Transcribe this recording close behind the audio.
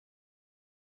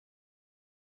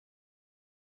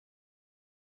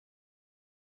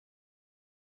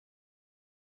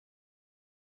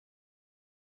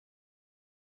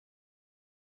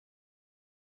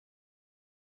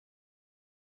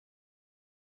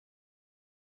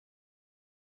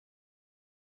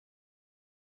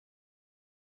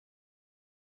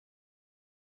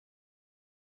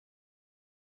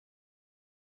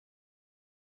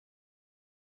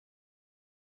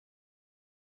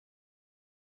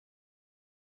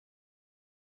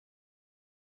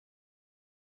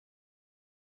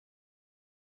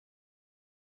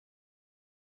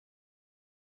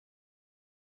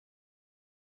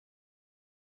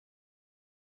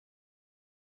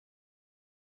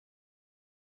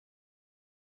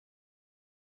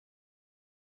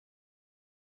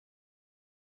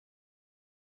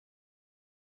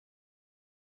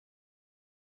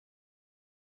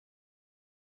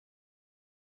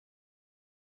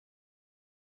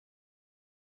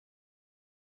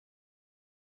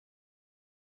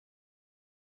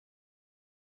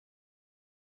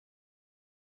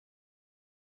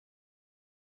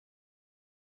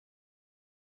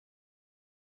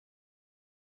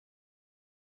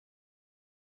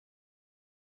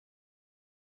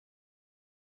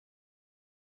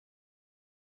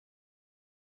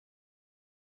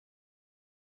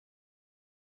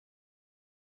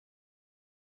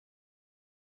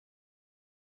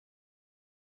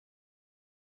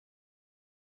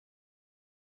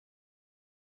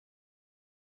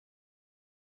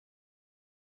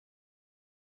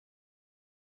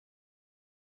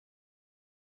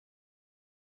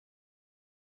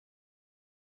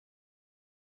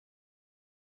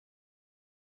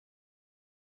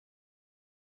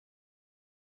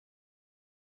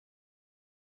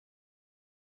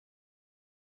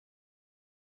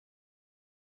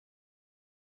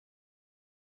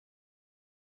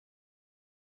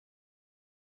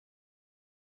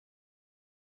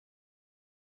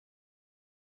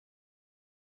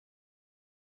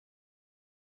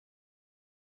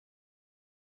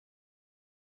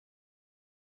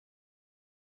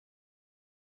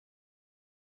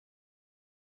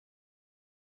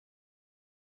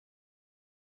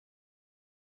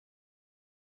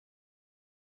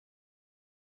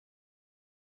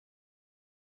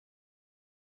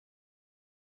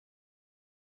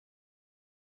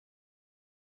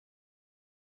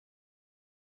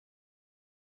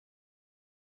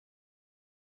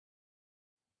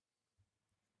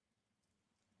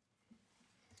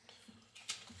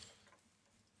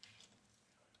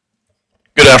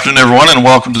Good afternoon, everyone, and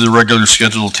welcome to the regular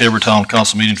scheduled Taber Town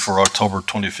Council meeting for October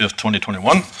 25th,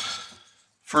 2021.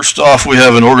 First off, we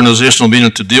have an organizational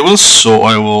meeting to deal with, so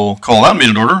I will call that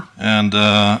meeting to order and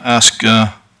ask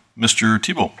Mr.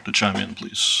 Thibault to chime in,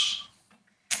 please.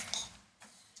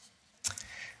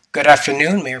 Good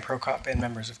afternoon, Mayor Prokop and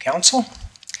members of council.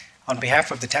 On behalf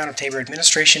of the Town of Taber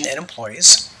administration and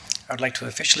employees, I would like to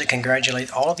officially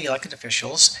congratulate all of the elected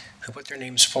officials who put their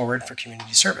names forward for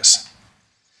community service.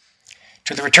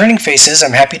 To the returning faces,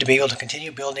 I'm happy to be able to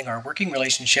continue building our working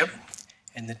relationship,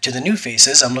 and to the new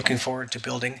faces, I'm looking forward to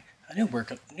building a new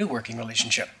working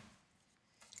relationship.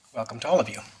 Welcome to all of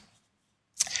you.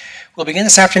 We'll begin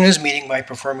this afternoon's meeting by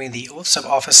performing the Oaths of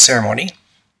Office ceremony.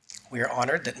 We are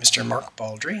honored that Mr. Mark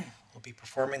Baldry will be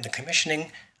performing the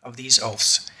commissioning of these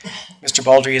oaths. Mr.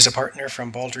 Baldry is a partner from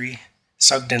Baldry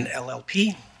Sugden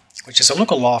LLP, which is a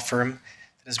local law firm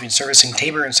that has been servicing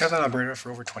Taber and Southern Alberta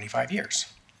for over 25 years.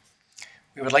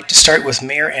 We would like to start with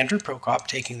Mayor Andrew Prokop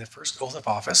taking the first oath of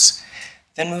office,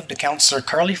 then move to Councillor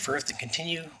Carly Firth and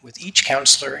continue with each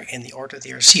councillor in the order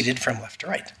they are seated from left to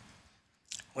right.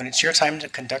 When it's your time to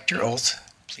conduct your oath,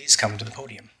 please come to the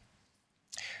podium.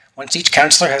 Once each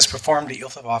councillor has performed the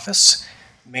oath of office,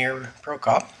 Mayor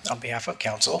Prokop, on behalf of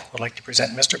council, would like to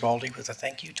present Mr. Baldry with a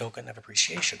thank you token of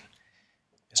appreciation.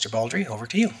 Mr. Baldry, over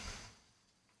to you.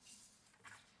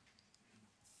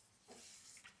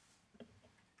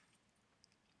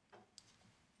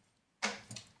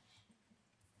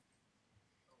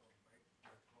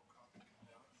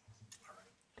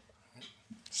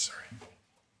 Sorry.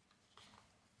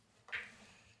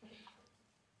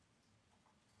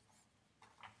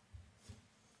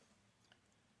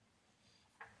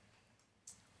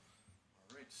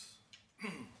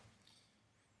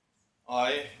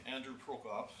 I, Andrew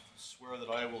Prokop, swear that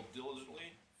I will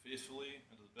diligently, faithfully,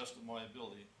 and to the best of my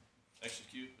ability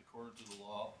execute according to the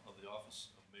law of the office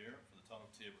of mayor for the town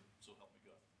of Taber. So help me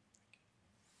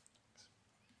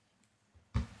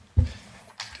God.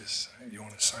 Just, you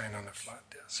want to sign on the flat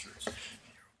desk? Or you're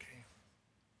okay?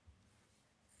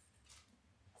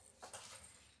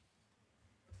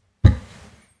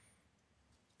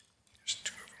 There's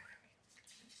two of them, Randy.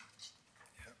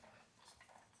 Yep.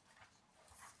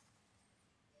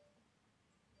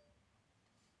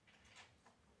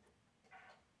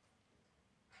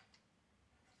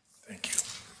 Thank you.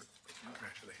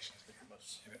 Congratulations.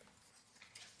 You bet.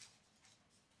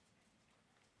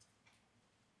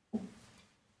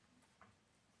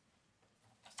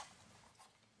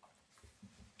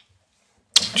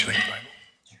 Would you like the Bible?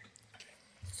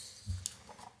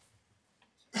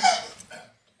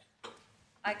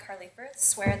 I, Carly Firth,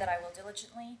 swear that I will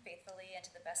diligently, faithfully, and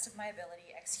to the best of my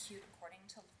ability execute according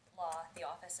to law the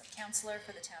office of councillor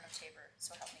for the town of Taber.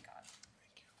 So help me God.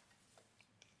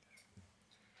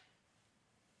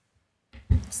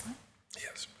 Excellent.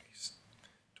 Yes, please.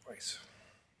 Twice.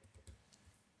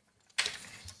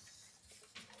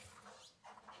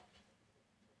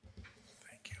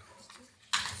 Thank you.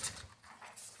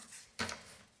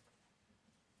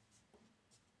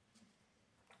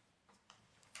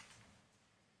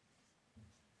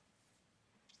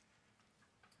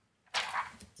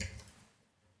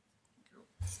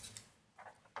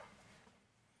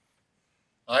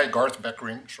 I, Garth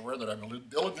Beckering, swear that I will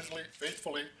diligently,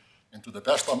 faithfully, and to the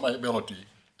best of my ability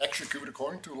execute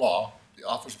according to law the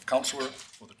office of councillor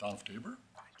for the town of Taber.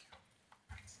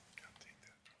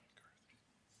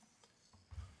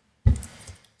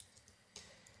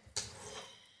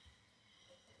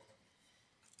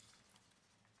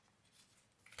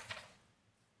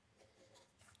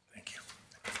 Thank you.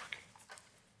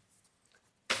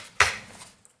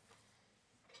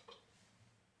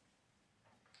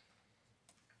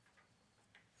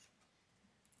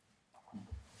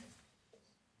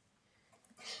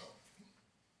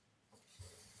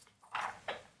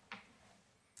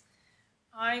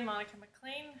 I, Monica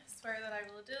McLean, swear that I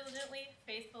will diligently,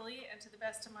 faithfully, and to the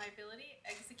best of my ability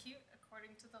execute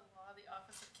according to the law the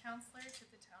office of councillor to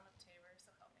the town of Taber. So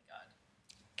help me God.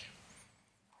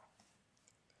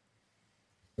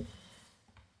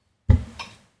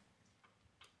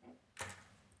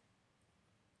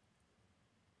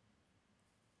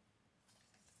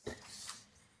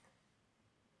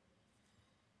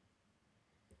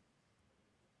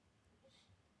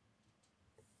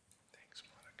 Thanks,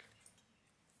 Monica.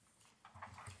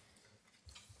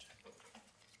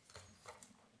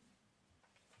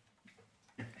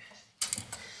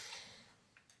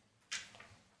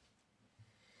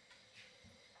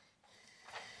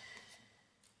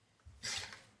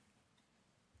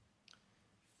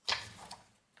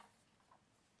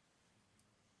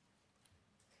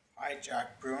 I,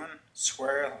 Jack Bruin,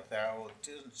 swear that I will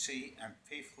diligently and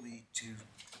faithfully, to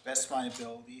the best of my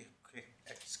ability,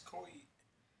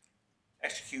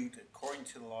 execute according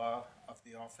to the law of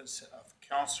the office of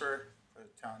Councillor for the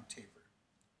town of Taber.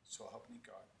 So help me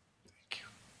God. Thank you.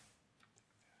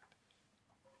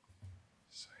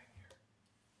 Sign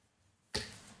here.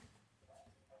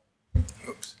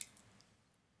 Oops.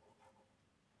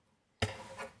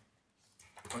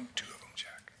 Two of them,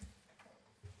 Jack.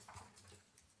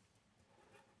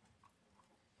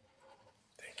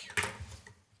 Thank you.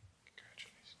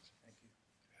 Congratulations. Thank you.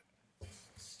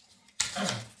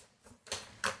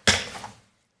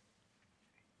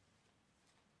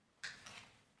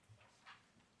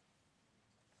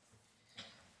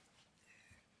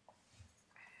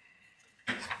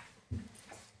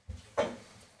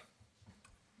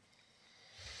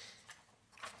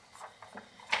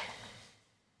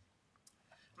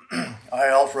 I,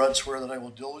 Alfred, swear that I will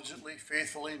diligently,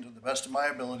 faithfully, and to the best of my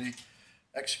ability,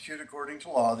 execute according to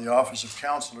law the office of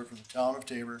Councillor for the town of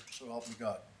Taber, so help me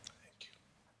God. Thank you.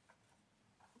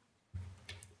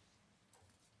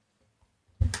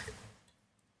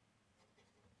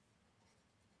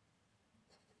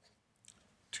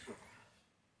 Two of them.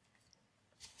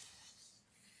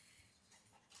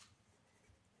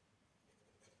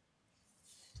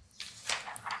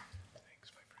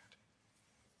 Thanks, my friend.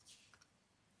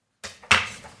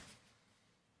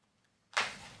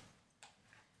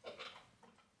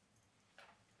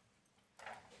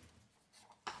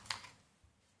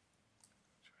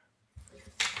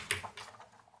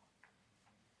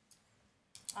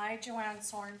 I, Joanne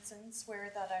Sorensen, swear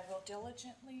that I will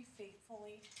diligently,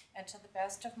 faithfully, and to the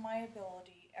best of my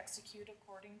ability execute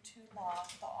according to law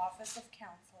the office of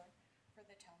Councillor for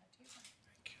the town of Taber.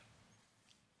 Thank you.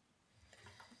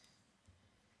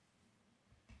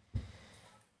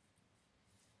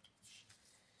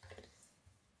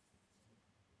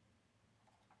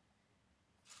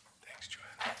 Thanks,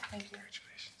 Joanne. Thank you.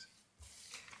 Congratulations.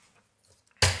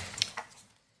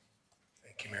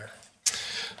 Thank you, Mayor.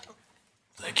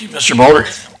 Thank you, Mr. Mulder.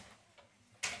 Thank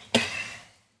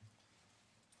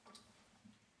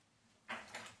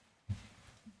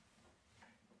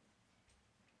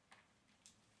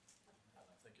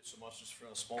you so much, just for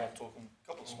a small token,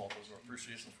 couple of small tokens of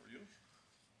appreciation for you.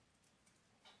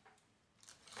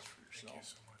 Just for yourself. Thank you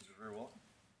so much. You're very welcome.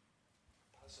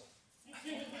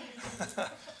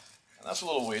 And that's a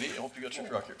little weighty. I hope you got your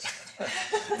truck here.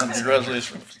 And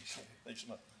congratulations. Thanks so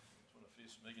much. Just want to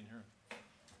face Megan here.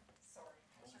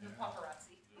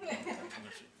 Paparazzi. Thank you,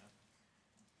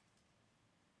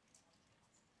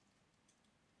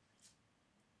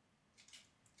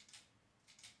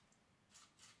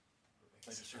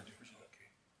 sir. Appreciate that.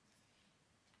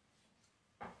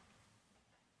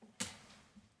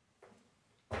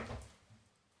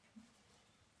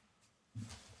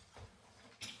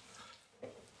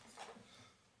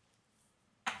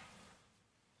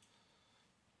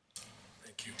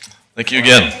 Thank you. Thank you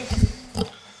again.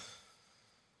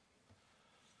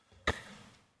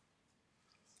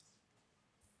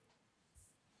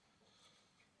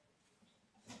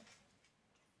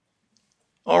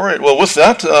 All right, well, with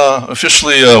that,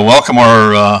 officially welcome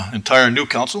our entire new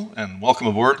council and welcome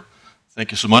aboard.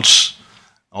 Thank you so much.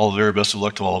 All the very best of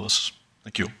luck to all of us.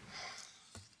 Thank you.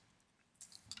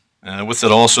 And with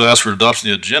that, I'll also ask for adoption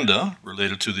of the agenda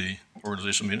related to the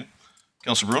organizational meeting.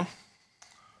 Councilor Bruin?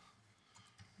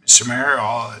 Mr. Mayor,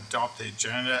 I'll adopt the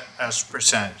agenda as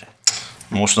presented.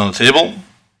 Motion on the table.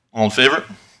 All in favor?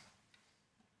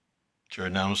 Carried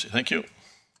unanimously. Thank you.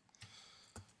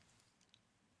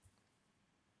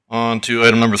 On to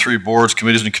item number 3, boards,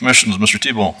 committees, and commissions. Mr.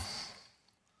 Tebow.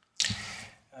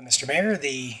 Mr. Mayor,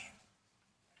 the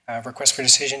request for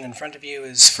decision in front of you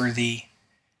is for the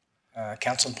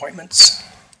council appointments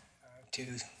to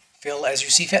fill as you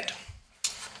see fit.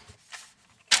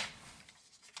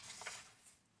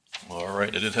 All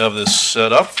right, I did have this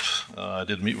set up. I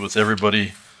did meet with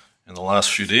everybody in the last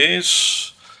few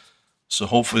days. So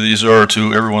hopefully these are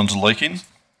to everyone's liking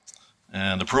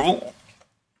and approval.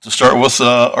 To start with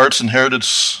Arts and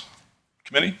Heritage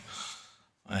Committee,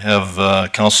 I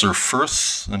have Councillor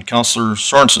Firth and Councillor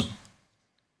Sorensen.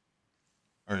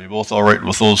 Are you both all right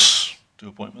with those 2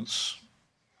 appointments?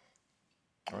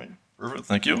 All right, perfect,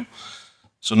 thank you.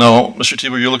 So now, Mr.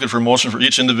 Tebow, you're looking for a motion for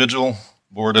each individual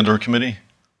board and or committee?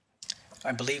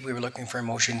 I believe we were looking for a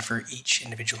motion for each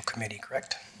individual committee,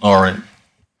 correct? All right.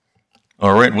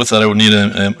 All right, with that, I would need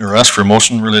or ask for a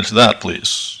motion related to that,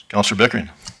 please. Councillor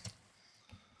Beckering.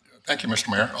 Thank you, Mr.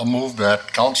 Mayor. I'll move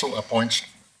that council appoints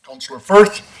Councillor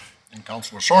Firth and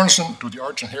Councillor Sorensen to the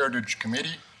Arts and Heritage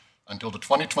Committee until the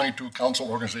 2022 council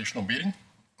organizational meeting.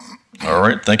 All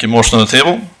right, thank you. Motion on the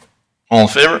table. All in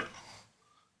favor?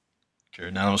 Carried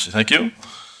unanimously. Thank you.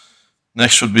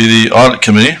 Next would be the Audit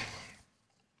Committee.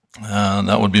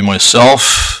 That would be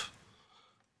myself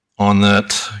on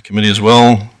that committee as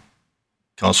well.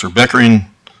 Councillor Beckering,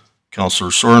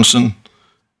 Councillor Sorensen,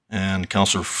 and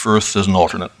Councillor Firth as an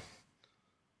alternate.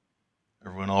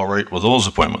 Everyone all right with those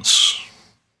appointments?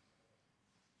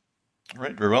 All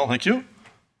right, very well, thank you.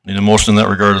 Need a motion in that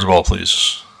regard as well,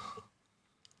 please.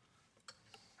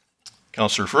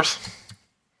 Councillor Firth.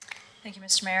 Thank you,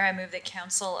 Mr. Mayor. I move that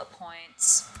council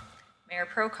appoints Mayor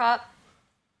Prokop,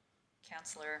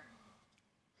 Councillor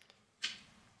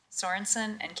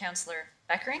Sorensen, and Councillor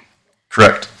Beckering.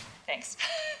 Correct. Thanks.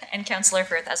 And Councillor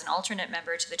Firth as an alternate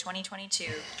member to the 2022,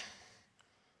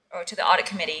 or to the Audit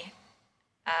Committee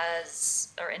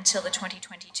until the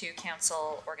 2022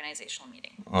 council organizational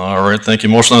meeting. All right, thank you.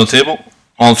 Motion on the table.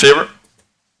 All in favor?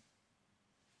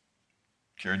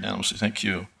 Carried unanimously. Thank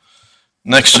you.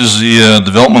 Next is the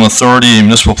Development Authority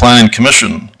Municipal Planning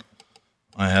Commission.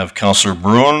 I have Councillor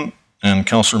Bruin and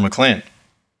Councillor McLean.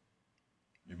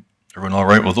 Everyone all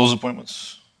right with those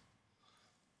appointments?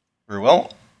 Very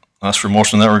well. Ask for a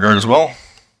motion in that regard as well.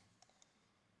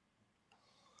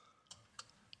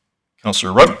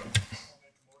 Councillor Rudd.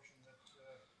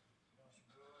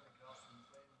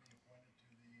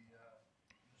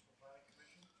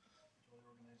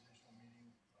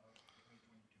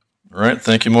 All right,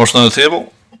 thank you. Motion on the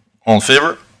table. All in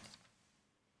favor?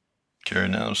 Carried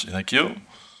unanimously. Thank you.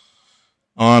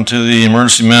 On to the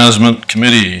Emergency Management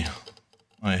Committee.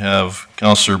 I have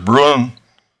Councillor Bruin,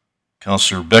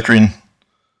 Councillor Beckering,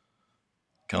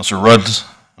 Councillor Rudd,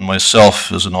 and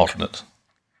myself as an alternate.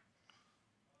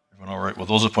 Everyone all right with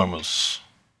those appointments?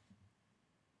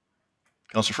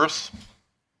 Councillor Firth?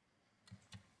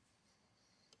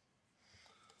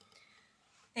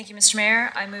 Thank you, Mr.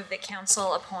 Mayor. I move that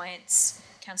council appoints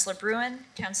Councillor Bruin,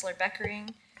 Councillor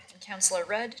Beckering, and Councillor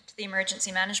Rudd to the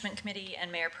Emergency Management Committee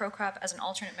and Mayor Prokop as an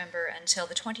alternate member until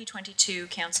the 2022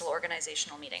 council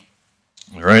organizational meeting.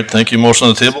 All right, thank you. Motion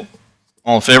on the table.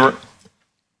 All in favor?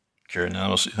 Carried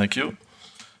unanimously. Thank you.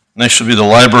 Next should be the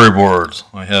Library Board.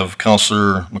 I have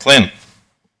Councillor McLean.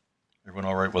 Everyone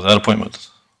all right with that appointment?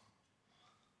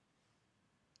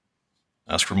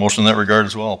 Ask for motion in that regard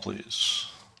as well, please.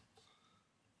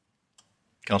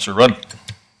 Councillor Rudd. Make a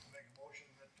motion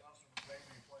that Councillor McLean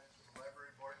be appointed to the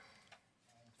Library Board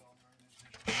until the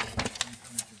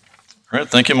 2022. All right,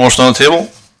 thank you. Motion on the table.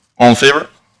 All in favor?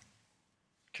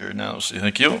 Carried unanimously.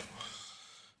 Thank you.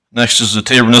 Next is the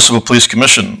Taber Municipal Police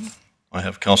Commission. I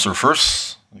have Councillor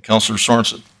Firth and Councillor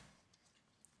Sorensen.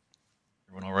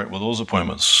 Everyone all right with those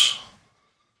appointments?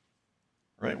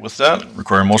 All right, with that,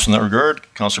 require a motion in that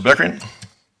regard. Councillor Beckering.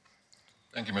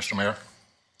 Thank you, Mr. Mayor.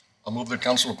 I'll move that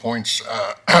council appoints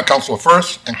Councillor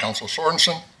Firth and Councillor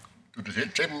Sorensen to the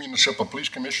Taber Municipal Police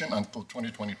Commission until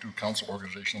 2022 council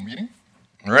organizational meeting.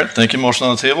 All right, thank you. Motion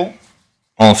on the table.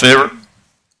 All in favor?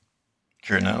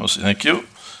 Carried unanimously. Thank you.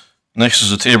 Next is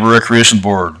the Taber Recreation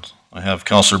Board. I have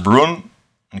Councillor Bruin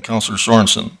and Councillor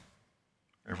Sorensen.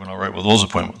 Everyone all right with those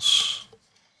appointments?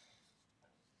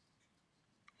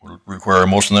 Would require a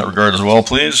motion in that regard as well,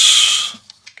 please.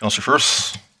 Councillor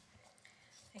Firth.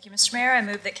 Thank you, Mr. Mayor. I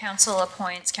move that council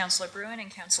appoints Councillor Bruin and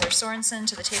Councillor Sorensen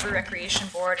to the Taber Recreation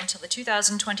Board until the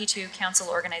 2022 council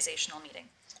organizational meeting.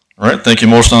 All right, thank you.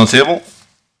 Motion on the table.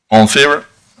 All in favor?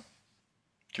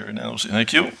 Carried unanimously.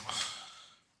 Thank you.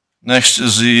 Next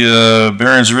is the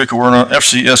Barons Eureka Warner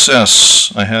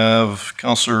FCSS. I have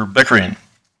Councillor Beckering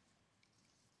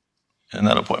in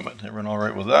that appointment. Everyone all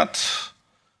right with that?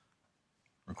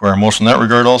 Require a motion in that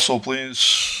regard also,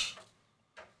 please.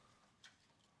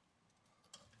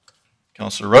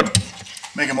 Councillor Rudd.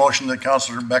 Make a motion that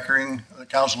Councillor Beckering, the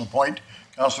council appoint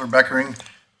Councillor Beckering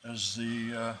as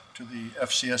the, to the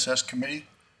FCSS committee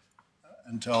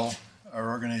until our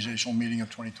organizational meeting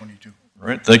of 2022. All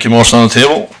right, thank you. Motion on the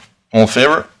table. All in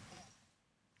favor?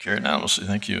 Carried unanimously.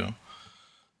 Thank you.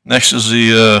 Next is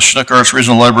the Chinook Arts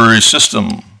Regional Library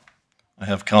System. I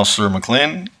have Councillor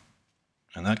McLean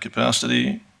in that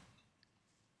capacity.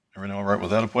 Everyone all right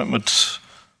with that appointment?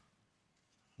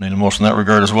 Need a motion in that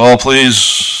regard as well,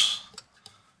 please.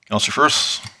 Councillor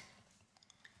Firth.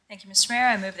 Thank you, Mr. Mayor.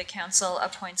 I move that council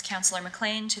appoints Councillor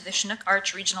McLean to the Chinook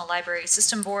Arch Regional Library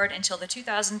System Board until the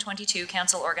 2022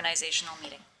 council organizational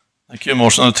meeting. Thank you.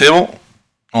 Motion on the table.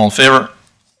 All in favor?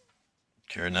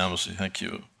 Carried unanimously. Thank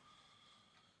you.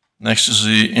 Next is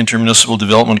the Intermunicipal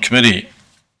Development Committee.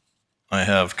 I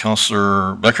have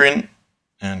Councillor Beckering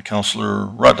and Councillor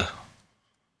Rudd.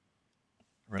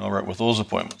 Everyone all right with those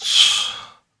appointments?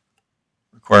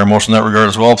 Require a motion in that regard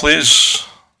as well, please.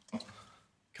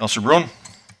 Councillor Bruin.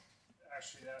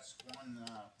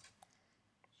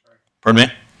 Pardon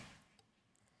me?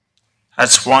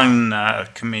 That's one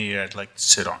committee I'd like to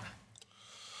sit on.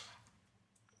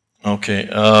 Okay.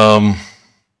 I'm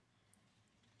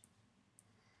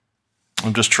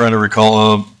just trying to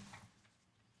recall.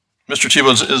 Mr.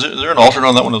 Tebow, is there an alternate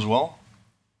on that one as well?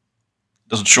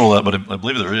 Doesn't show that, but I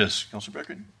believe there is. Councilor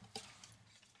Beckering?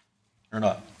 Or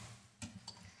not?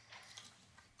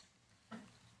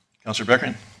 Councilor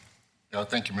Beckering? Yeah,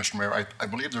 thank you, Mr. Mayor. I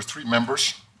believe there's 3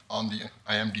 members on the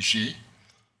IMDC.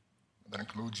 That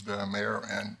includes the mayor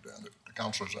and the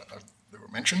councilors that were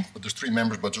mentioned, but there's 3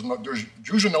 members, but there's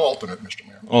usually no alternate, Mr.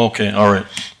 Mayor. Okay, all right.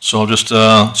 So just,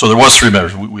 so there was 3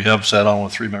 members. We have sat on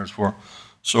with 3 members before.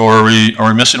 So are we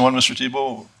missing one, Mr.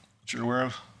 Tebow, that you're aware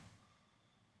of?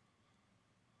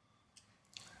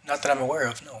 Not that I'm aware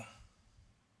of, no.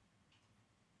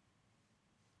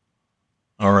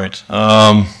 All right.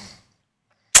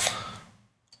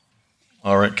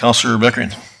 All right, Councilor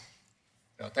Beckering.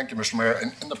 Yeah, thank you, Mr. Mayor.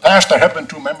 In the past, there have been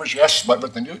 2 members, yes, but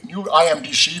with the new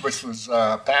IMDC, which was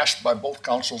passed by both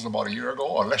councils about a year ago,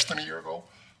 or less than a year ago,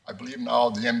 I believe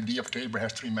now the MD of Taber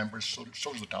has 3 members, so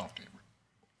does the town of Taber.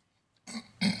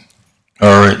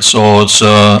 All right, so it's,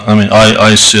 I mean,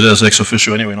 I sit as ex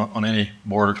officio anyway on any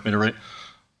board or committee, right?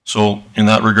 So in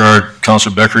that regard,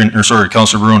 Councilor Beckering, or sorry,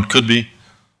 Councilor Bruin could be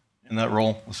in that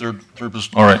role, the third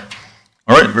position. All right.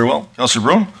 All right, very well. Councilor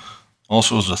Bruin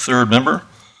also is a 3rd member.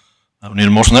 I would need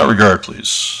a motion in that regard,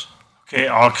 please. Okay,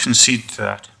 I'll concede to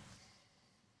that.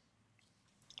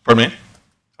 Pardon me?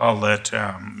 I'll let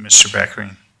Mr.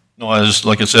 Beckering. No, I just,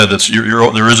 like I said, that's,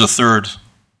 there is a 3rd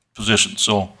position,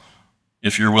 so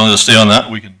if you're willing to stay on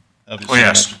that, we can have you. Oh,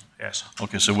 yes, yes.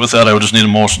 Okay, so with that, I would just need a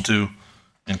motion to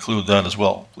include that as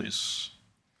well, please.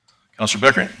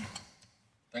 Councilor Beckering?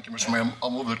 Thank you, Mr. Mayor. I'll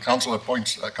move that council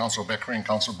appoints Councilor Beckering,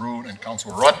 Councilor Bruin, and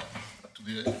Councilor Rudd to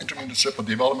the Intermunicipal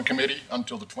Development Committee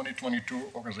until the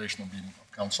 2022 organizational meeting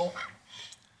of council.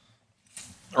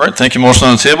 All right, thank you. Motion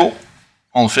on the table.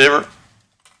 All in favor?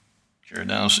 Carried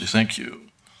unanimously. Thank you.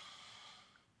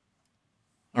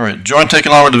 All right, Joint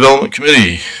Economic Development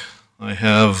Committee. I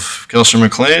have Councilor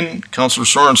McLean, Councilor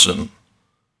Sorensen.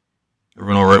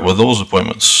 Everyone all right with those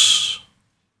appointments?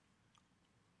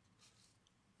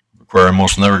 Require a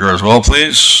motion in that regard as well,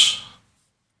 please.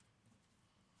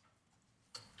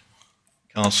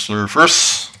 Councilor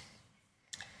Firth.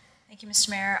 Thank you, Mr.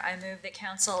 Mayor. I move that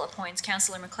council appoints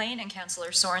Councilor McLean and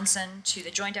Councilor Sorensen to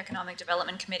the Joint Economic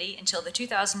Development Committee until the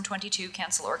 2022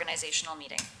 council organizational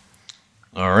meeting.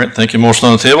 All right, thank you. Motion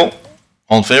on the table.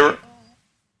 All in favor?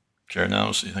 Carried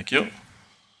unanimously. Thank you.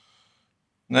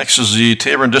 Next is the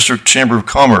Taber District Chamber of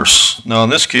Commerce. Now, in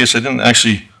this case, I didn't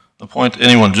actually appoint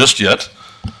anyone just yet.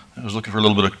 I was looking for a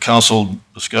little bit of council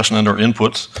discussion and or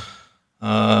input,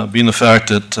 being the fact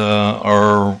that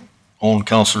our own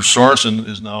Councilor Sorensen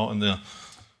is now in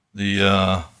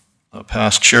the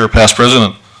past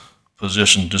president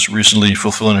position, just recently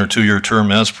fulfilling her 2-year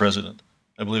term as president.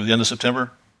 I believe at the end of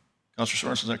September.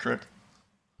 Councilor Sorensen, is that correct?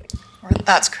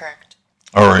 That's correct.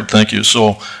 All right, thank you.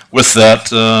 So with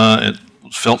that, it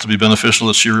was felt to be beneficial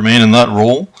that she remain in that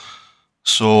role.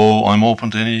 So I'm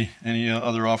open to any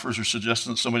other offers or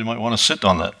suggestions that somebody might want to sit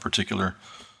on that particular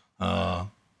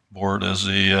board as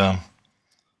a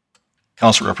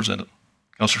council representative.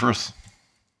 Councilor Firth.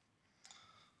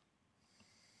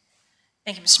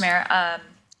 Thank you, Mr. Mayor.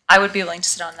 I would be willing to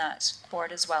sit on that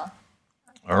board as well.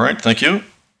 All right, thank you.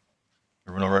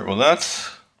 Everyone all right with that?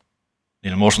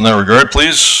 Need a motion in that regard,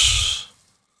 please.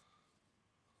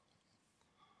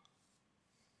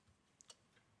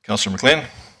 Councilor McLean.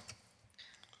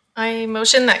 I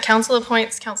motion that council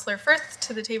appoints Councilor Firth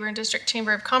to the Taber District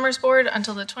Chamber of Commerce Board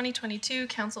until the 2022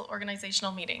 council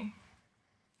organizational meeting.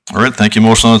 All right, thank you.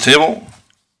 Motion on the table.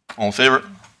 All in favor?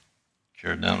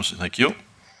 Carried unanimously. Thank you.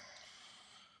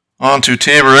 On to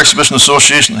Taber Exhibition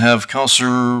Association. Have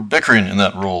Councilor Beckering in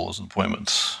that role as an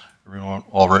appointment. Everyone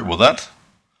all right with that?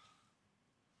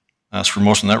 Ask for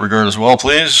motion in that regard as well,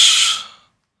 please.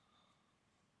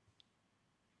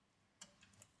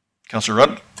 Councilor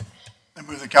Rudd. I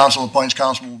move the council appoints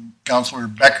Councilor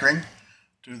Beckering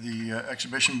to the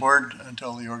exhibition board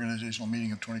until the organizational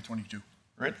meeting of 2022.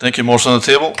 Great, thank you. Motion on the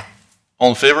table. All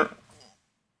in favor?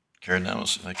 Carried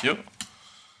unanimously. Thank you.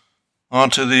 On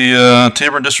to the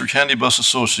Taber District Handy Bus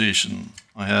Association.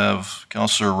 I have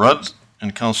Councilor Rudd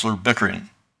and Councilor Beckering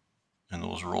in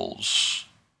those roles.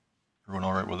 Everyone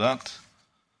all right with that?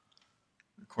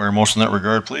 Require a motion in that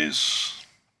regard, please.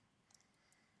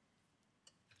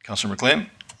 Councilor McLean.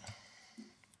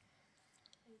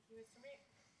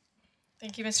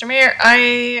 Thank you, Mr. Mayor.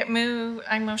 I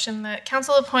motion that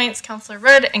council appoints Councillor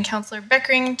Rudd and Councillor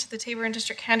Beckering to the Tabor and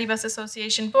District Handy Bus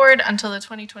Association Board until the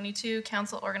 2022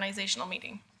 council organizational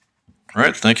meeting. All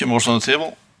right, thank you. Motion on the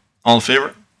table. All in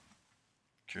favor?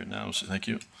 Carried unanimously. Thank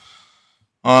you.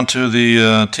 On to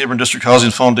the Tabor and District Housing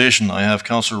Foundation. I have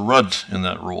Councillor Rudd in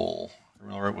that role.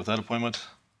 Everyone all right with that appointment?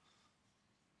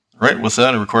 All right, with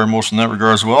that, I require a motion in that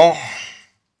regard as well.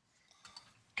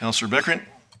 Councillor Beckering.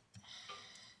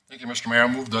 Thank you, Mr. Mayor. I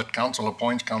move that council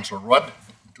appoints Councillor Rudd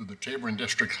to the Tabor and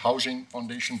District Housing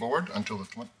Foundation Board until the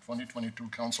 2022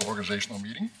 council organizational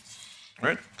meeting. All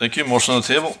right, thank you. Motion on the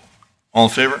table. All in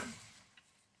favor?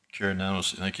 Carried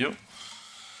unanimously. Thank you.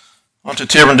 On to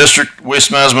Tabor and District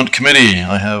Waste Management Committee.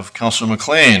 I have Councillor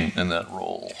McLean in that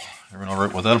role. Everyone all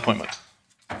right with that appointment?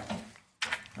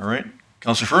 All right,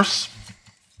 Councillor Firth.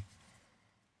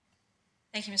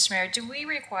 Thank you, Mr. Mayor. Do we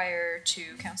require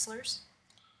 2 councillors?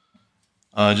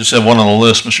 I just have one on the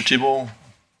list. Mr. Tebow?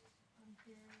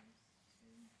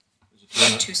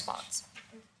 2 spots.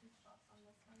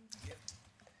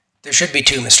 There should be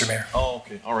 2, Mr. Mayor. Oh,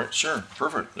 okay. All right, sure.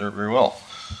 Perfect. There, very well.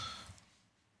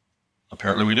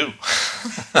 Apparently we do.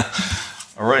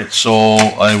 All right, so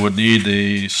I would need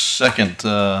a second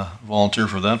volunteer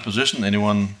for that position.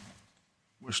 Anyone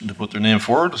wishing to put their name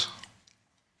forward?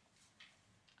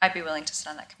 I'd be willing to sit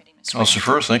on that committee, Mr. Mayor. Councillor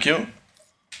Firth, thank you.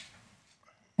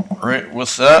 All right,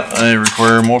 with that, I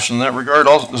require a motion in that regard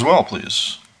as well,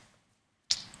 please.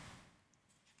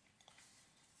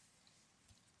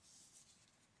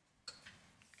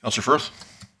 Councillor Firth.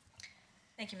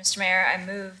 Thank you, Mr. Mayor. I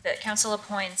move that council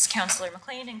appoints Councillor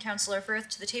McLean and Councillor Firth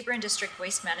to the Tabor and District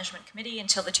Waste Management Committee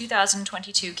until the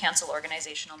 2022 council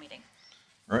organizational meeting.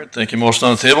 All right, thank you. Motion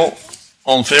on the table.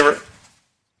 All in favor?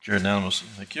 Carried unanimously.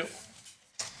 Thank you.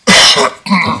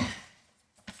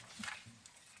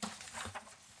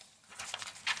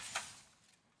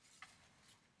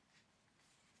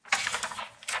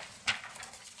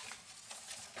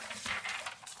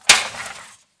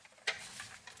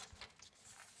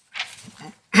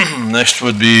 Next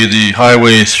would be the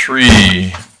Highway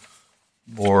 3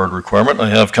 board requirement. I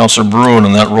have Councillor Bruin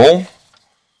in that role.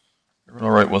 Everyone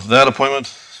all right with that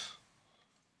appointment?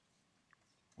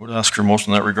 Would ask for a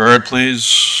motion in that regard,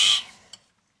 please.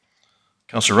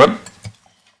 Councillor Rudd.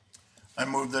 I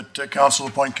move that council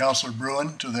appoint Councillor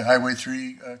Bruin to the Highway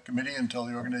 3 committee until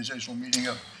the organizational meeting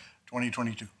of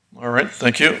 2022. All right,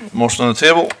 thank you. Motion on the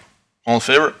table. All in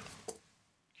favor?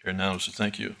 Carried unanimously.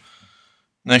 Thank you.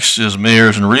 Next is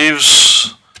Mayors and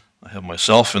Reeves. I have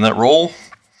myself in that role.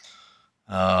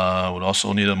 Would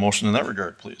also need a motion in that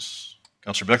regard, please.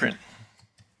 Councillor Beckering.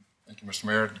 Thank you, Mr.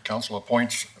 Mayor. The council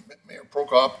appoints Mayor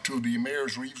Prokop to the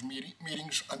Mayor's Reeves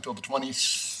meetings until the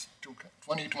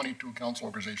 2022 council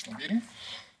organizational meeting.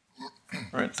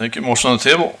 All right, thank you. Motion on the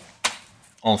table.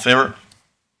 All in favor?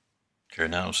 Carried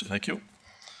unanimously. Thank you.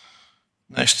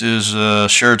 Next is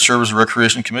Shared Service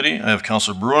Recreation Committee. I have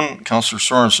Councillor Bruin, Councillor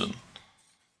Sorensen.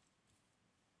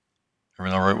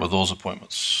 Everyone all right with those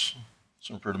appointments?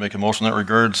 So I'm prepared to make a motion in that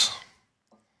regards.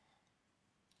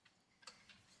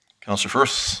 Councillor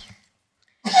Firth.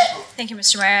 Thank you,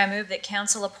 Mr. Mayor. I move that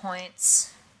council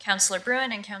appoints Councillor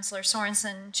Bruin and Councillor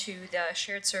Sorensen to the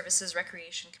Shared Services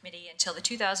Recreation Committee until the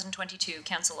 2022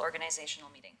 council organizational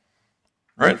meeting.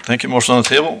 All right, thank you. Motion on the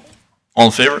table. All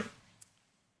in favor?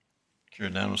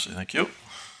 Carried unanimously. Thank you.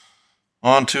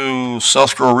 On to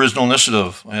South Grow Regional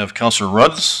Initiative. I have Councillor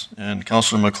Rudds and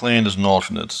Councillor McLean as an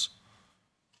alternate.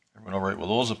 Everyone all right with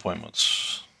those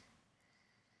appointments?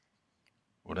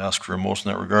 Would ask for a motion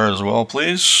in that regard as well,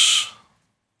 please.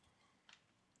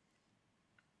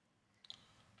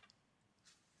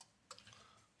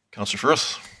 Councillor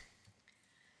Firth.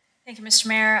 Thank you, Mr.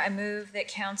 Mayor. I move that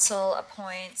council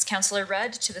appoints Councillor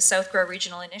Rudd to the South Grow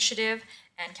Regional Initiative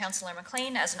and Councillor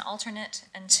McLean as an alternate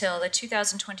until the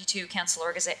 2022 council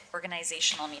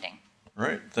organizational meeting. All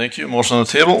right, thank you. Motion on the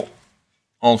table.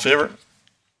 All in favor?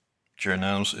 Chair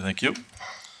unanimously. Thank you.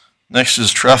 Next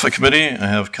is Traffic Committee. I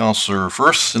have Councillor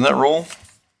Firth in that role.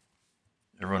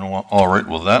 Everyone all right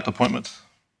with that appointment?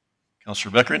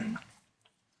 Councillor Beckering.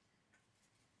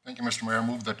 Thank you, Mr. Mayor. I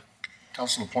move that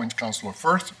council appoints Councillor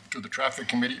Firth to the Traffic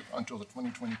Committee until the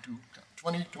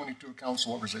 2022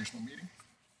 council organizational meeting.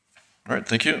 All right,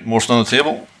 thank you. Motion on the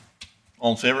table.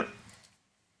 All in favor?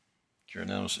 Carried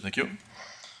unanimously. Thank you.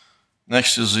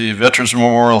 Next is the Veterans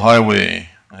Memorial Highway.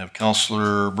 I have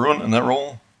Councillor Bruin in that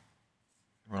role.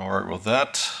 Everyone all right with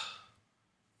that?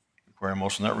 Require a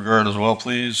motion in that regard as well,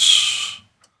 please.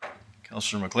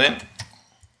 Councillor McLean.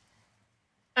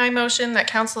 I motion that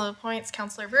council appoints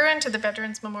Councillor Bruin to the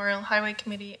Veterans Memorial Highway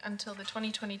Committee until the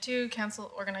 2022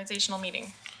 council organizational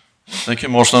meeting. Thank you.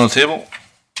 Motion on the table.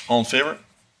 All in favor?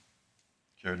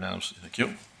 Carried unanimously. Thank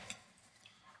you.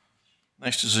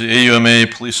 Next is the AUMA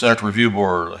Police Act Review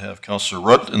Board. I have Councillor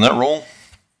Rudd in that role.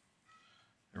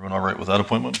 Everyone all right with that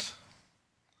appointment?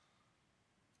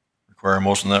 Require a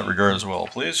motion in that regard as well,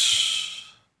 please.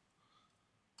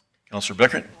 Councillor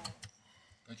Beckering.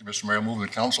 Thank you, Mr. Mayor. I move the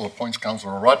council appoints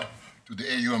Councillor Rudd to the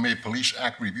AUMA Police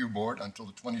Act Review Board until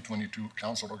the 2022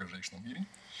 council organizational meeting.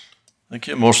 Thank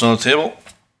you. Motion on the table.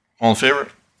 All in favor?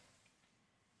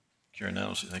 Carried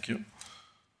unanimously. Thank you.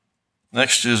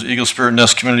 Next is Eagle Spirit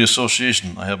Nest Community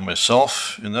Association. I have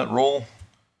myself in that role.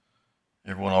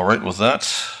 Everyone all right with that?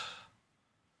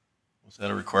 With that,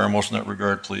 I require a motion in that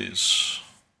regard, please.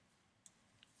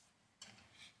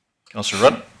 Councillor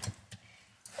Rudd.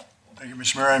 Thank you,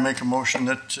 Mr. Mayor. I make a motion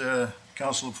that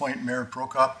council appoint Mayor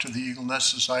Prokop to the Eagle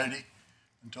Nest Society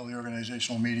until the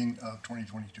organizational meeting of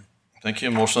 2022. Thank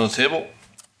you. Motion on the table.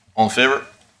 All in favor?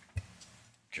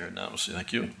 Carried unanimously.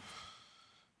 Thank you.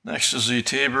 Next is the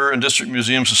Tabor and District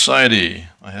Museum Society.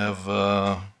 I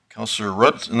have Councillor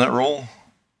Rudd in that role.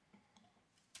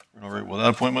 We're all right with that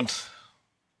appointment.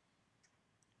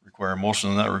 Require a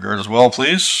motion in that regard as well,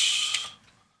 please.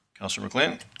 Councillor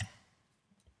McLean.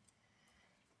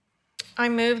 I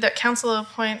move that council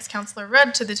appoints Councillor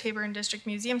Rudd to the Tabor and District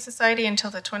Museum Society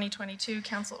until the 2022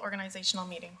 council organizational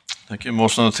meeting. Thank you.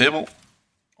 Motion on the table.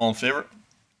 All in favor?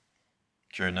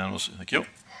 Carried unanimously. Thank you.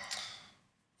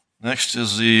 Next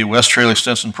is the West Trail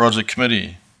Extension Project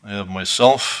Committee. I have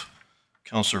myself,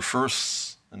 Councillor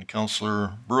Firth, and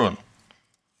Councillor Bruin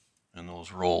in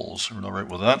those roles. Are we all right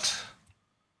with that?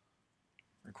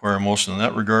 Require a motion in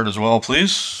that regard as well,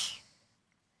 please.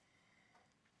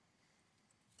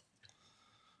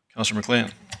 Councillor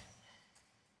McLean.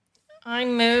 I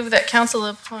move that council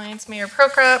appoints Mayor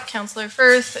Prokop, Councillor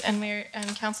Firth,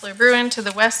 and Councillor Bruin to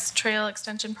the West Trail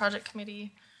Extension Project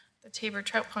Committee, the Tabor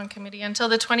Trout Pond Committee, until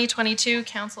the 2022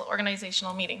 council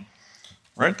organizational meeting.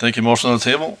 All right, thank you. Motion on the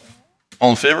table.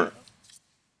 All in favor?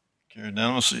 Carried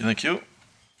unanimously. Thank you.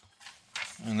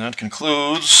 And that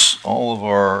concludes all of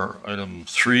our item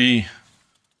 3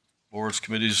 boards,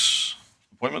 committees,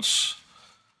 appointments.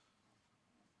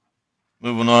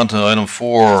 Moving on to item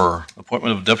 4,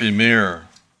 appointment of deputy mayor.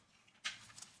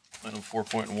 Item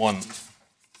 4.1.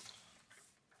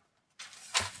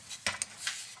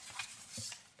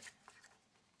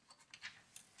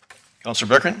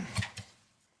 Councillor Beckering.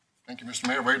 Thank you, Mr.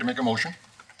 Mayor. Ready to make a motion?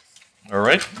 All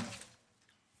right.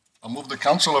 I move the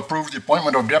council approve the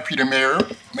appointment of deputy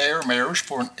mayors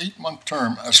for an 8-month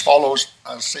term as follows,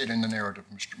 as stated in the narrative,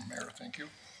 Mr. Mayor. Thank you.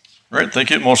 All right,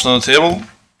 thank you. Motion on the table.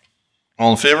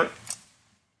 All in favor?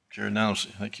 Carried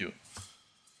unanimously. Thank you.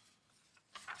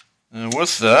 And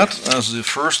with that, as the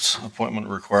first appointment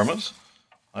requirement,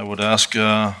 I would ask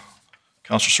Councillor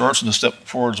Sorensen to step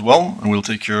forward as well, and we'll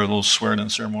take care of those swearing-in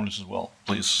ceremonies as well,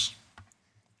 please.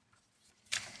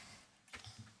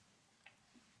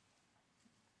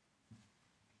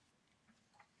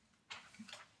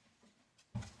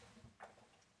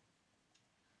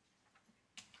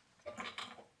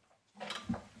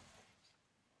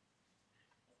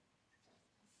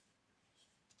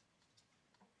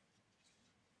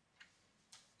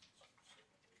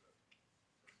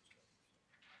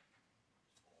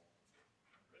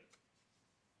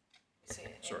 Say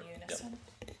it Sorry, in unison.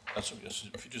 That's okay. Yes,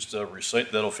 if you just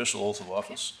recite that official oath of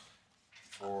office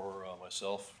for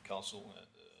myself, council, and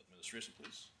administration,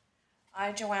 please.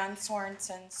 I, Joanne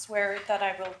Sorensen, swear that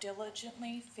I will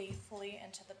diligently, faithfully,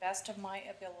 and to the best of my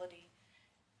ability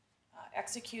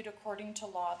execute according to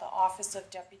law the office of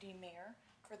Deputy Mayor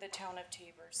for the town of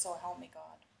Tabor, so help me God.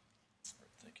 All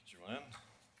right, thank you, Joanne.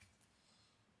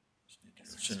 Just need your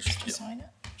Is signature. this to Yeah, sign it?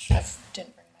 I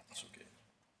didn't bring my pen. that's okay.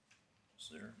 It's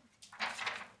there.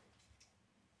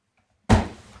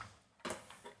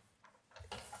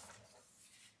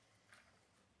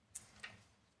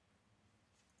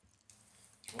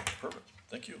 Well, perfect.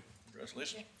 Thank you.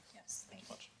 Congratulations. Yes, thank you.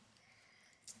 Much.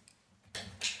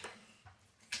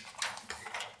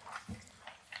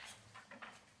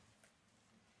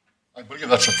 I believe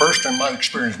that's the first in my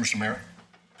experience, Mr. Mayor.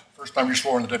 First time you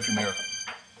swore in the deputy mayor.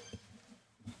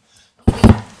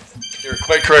 You're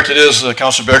quite correct. It is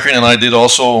Councillor Beckering, and I did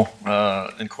also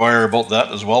inquire about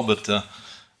that as well. But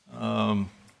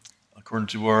according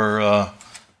to our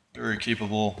very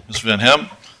capable Ms. Van Hem,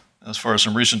 as far as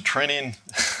some recent training,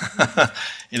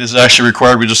 it is actually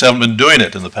required. We just haven't been doing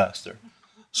it in the past there.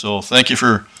 So thank you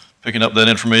for picking up that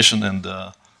information and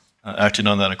acting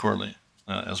on that accordingly,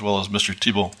 as well as Mr.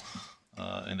 Thibault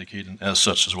indicating as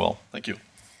such as well. Thank you.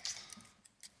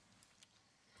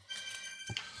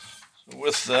 So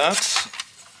with that,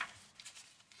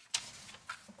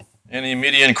 Any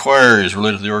media inquiries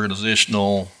related to the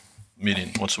organizational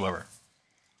meeting whatsoever?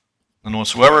 None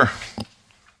whatsoever?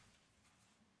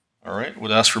 All right,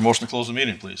 would ask for a motion to close the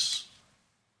meeting, please.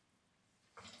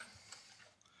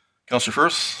 Councillor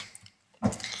Firth?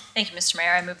 Thank you, Mr.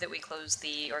 Mayor. I move that we close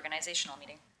the organizational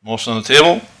meeting. Motion on the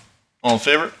table. All in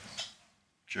favor?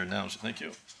 Chair unanimously. Thank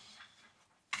you.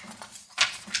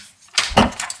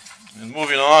 And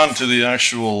moving on to the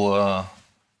actual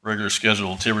regular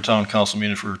scheduled Tabortown Council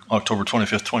meeting for October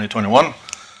 25th, 2021. We'll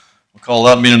call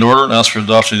that meeting to order and ask for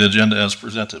adoption of the agenda as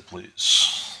presented,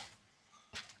 please.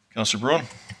 Councillor Bruin?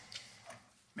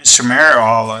 Mr. Mayor,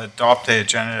 I'll adopt the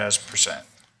agenda as presented.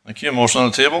 Thank you. Motion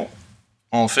on the table.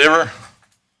 All in favor?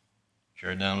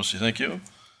 Carried unanimously. Thank you.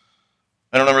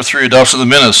 Item number 3, adoption of the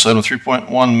minutes. Item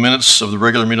 3.1, minutes of the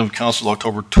regular meeting of council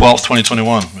October 12th,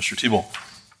 2021. Mr. Thibault.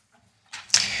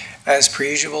 As per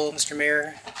usual, Mr.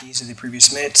 Mayor, these are the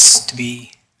previous minutes to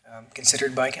be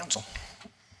considered by council.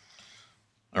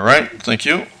 All right. Thank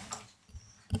you.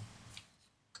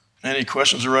 Any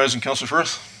questions arising, Councillor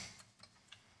Firth?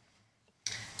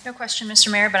 No question,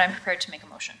 Mr. Mayor, but I'm prepared to make a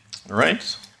motion. All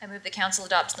right. I move the council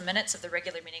adopts the minutes of the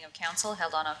regular meeting of council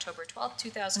held on October 12th,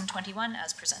 2021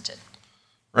 as presented.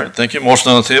 All right. Thank you.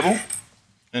 Motion on the table.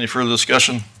 Any further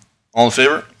discussion? All in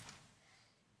favor?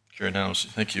 Carried unanimously.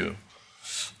 Thank you.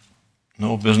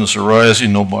 No business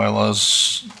arising, no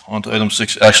bylaws. On to item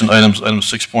 6, action items. Item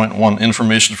 6.1,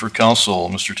 information for council.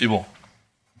 Mr. Thibault.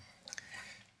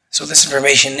 So this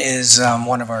information is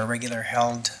one of our regular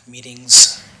held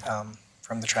meetings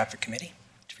from the traffic committee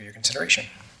for your consideration.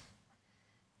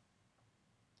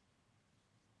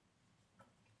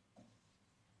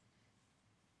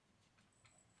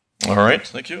 All right,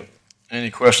 thank you. Any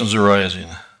questions arising?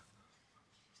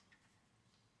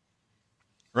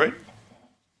 Right.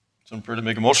 Someone prepared to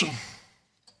make a motion?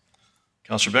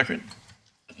 Councillor Beckering.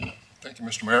 Thank you,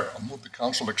 Mr. Mayor. I'll move the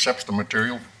council accepts the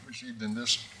material received in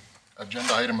this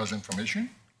agenda item as information.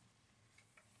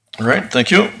 All right, thank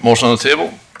you. Motion on the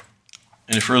table.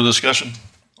 Any further discussion?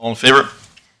 All in favor?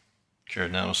 Carried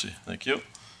unanimously. Thank you.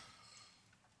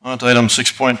 On to item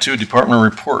 6.2, department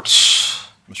reports.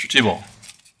 Mr. Thibault.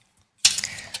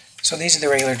 So these are the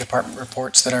regular department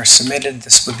reports that are submitted.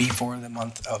 This would be for the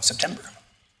month of September.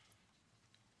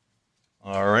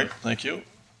 All right, thank you.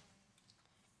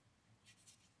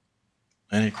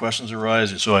 Any questions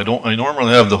arising? So I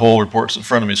normally have the whole reports in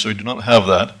front of me, so I do not have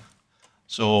that.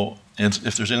 So, and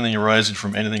if there's anything arising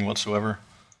from anything whatsoever,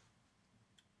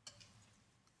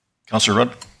 Councillor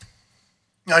Rudd.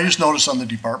 I just noticed on the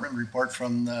department report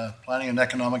from the Planning and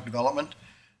Economic Development,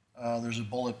 there's a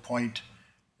bullet point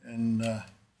in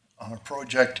on a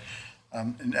project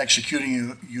in executing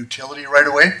a utility right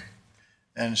away,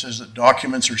 and it says that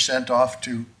documents are sent off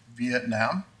to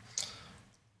Vietnam.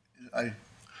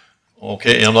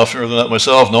 Okay, I'm not familiar with that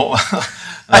myself. No,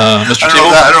 Mr.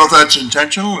 I don't know if that's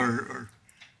intentional or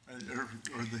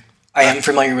the. I am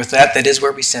familiar with that. That is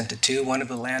where we sent it to. One of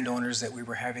the landowners that we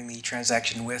were having the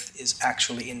transaction with is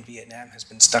actually in Vietnam, has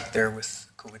been stuck there with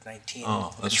COVID-19.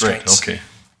 Oh, that's right. Okay.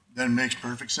 That makes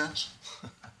perfect sense.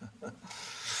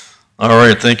 All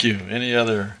right, thank you. Any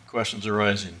other questions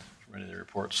arising from any of the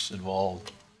reports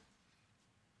involved?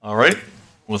 All right,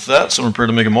 with that, someone prepared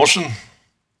to make a motion?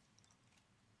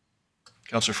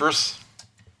 Councillor Firth.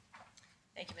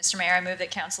 Thank you, Mr. Mayor. I move that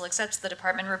council accepts the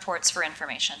department reports for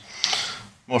information.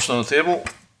 Motion on the table.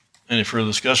 Any further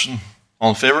discussion? All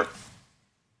in favor?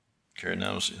 Carried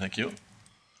unanimously. Thank you.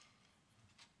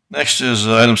 Next is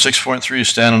item 6.3,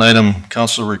 standing item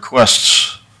council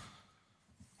requests.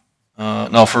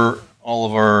 Now for all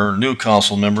of our new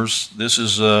council members, this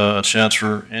is a chance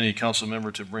for any council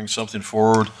member to bring something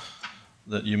forward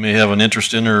that you may have an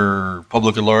interest in or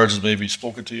public at large has maybe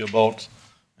spoken to you about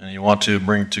and you want to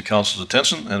bring to council's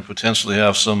attention and potentially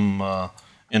have some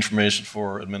information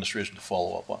for administration to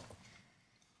follow up on.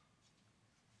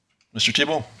 Mr.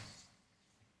 Thibault?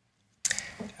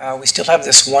 We still have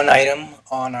this one item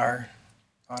on our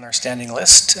standing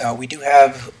list. We do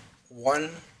have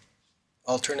one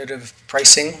alternative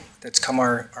pricing that's come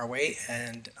our way,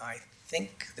 and I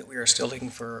think that we are still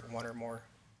looking for one or more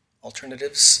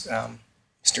alternatives.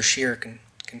 Mr. Scheer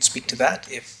can speak to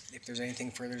that if there's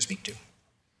anything further to speak to.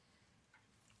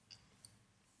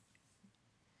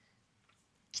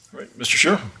 All right, Mr.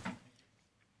 Scheer.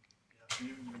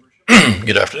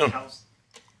 Good afternoon.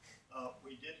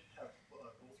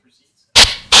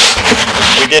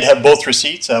 We did have both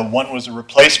receipts. One was a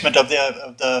replacement of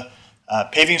the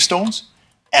paving stones,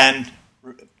 and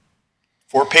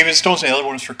for paving stones, and the other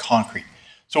one was for concrete.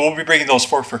 So we'll be bringing those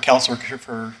forward for council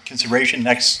for consideration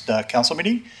next council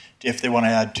meeting if they want to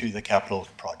add to the capital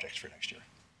projects for next year.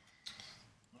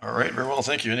 All right, very well,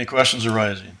 thank you. Any questions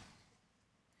arising?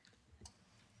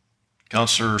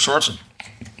 Councillor Sorensen.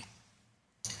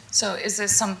 So is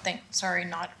this something, sorry,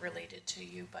 not related to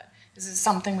you, but is this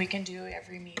something we can do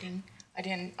every meeting?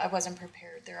 I wasn't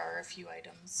prepared. There are a few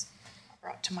items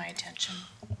brought to my attention.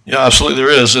 Yeah, absolutely,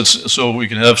 there is. It's, so we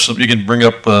can have some, you can bring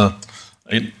up,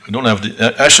 I don't have,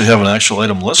 actually have an actual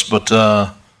item list, but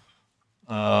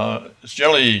it's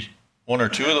generally one or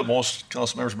two that most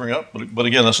council members bring up, but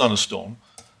again, that's not a stone.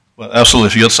 But absolutely,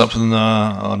 if you got something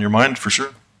on your mind, for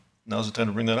sure, now's the time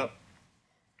to bring that up.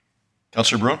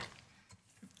 Councillor Bruin?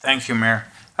 Thank you, Mayor.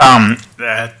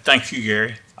 Thank you,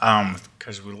 Gary,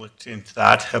 because we looked into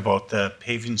that about the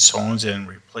paving stones and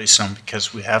replacing them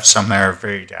because we have some that are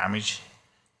very damaged.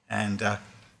 And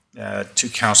to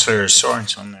Councillor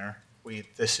Sorensen there,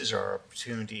 this is our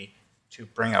opportunity to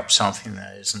bring up something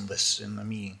that isn't listed in the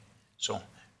meeting. So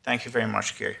thank you very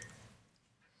much, Gary.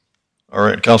 All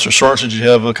right, Councillor Sorensen, did you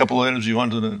have a couple of items you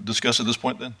wanted to discuss at this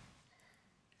point then?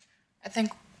 I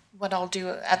think what I'll do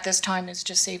at this time is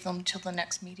just save them till the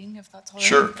next meeting, if that's all right.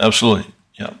 Sure, absolutely,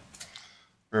 yeah.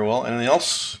 Very well, anything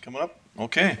else coming up?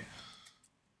 Okay.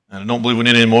 And I don't believe we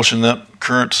need any motion in that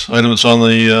current item that's on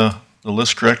the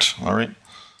list, correct? All right.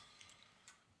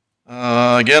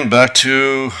 Again, back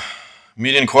to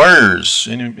meeting inquiries.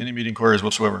 Any meeting inquiries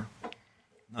whatsoever?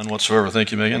 None whatsoever,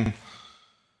 thank you, Megan.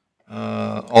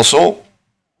 Also,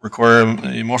 require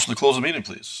a motion to close the meeting,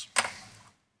 please.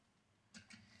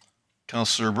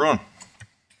 Councillor Bruin.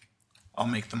 I'll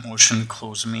make the motion,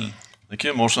 close the meeting. Thank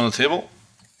you. Motion on the table.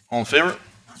 All in favor?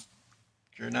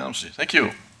 Carried unanimously. Thank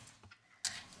you.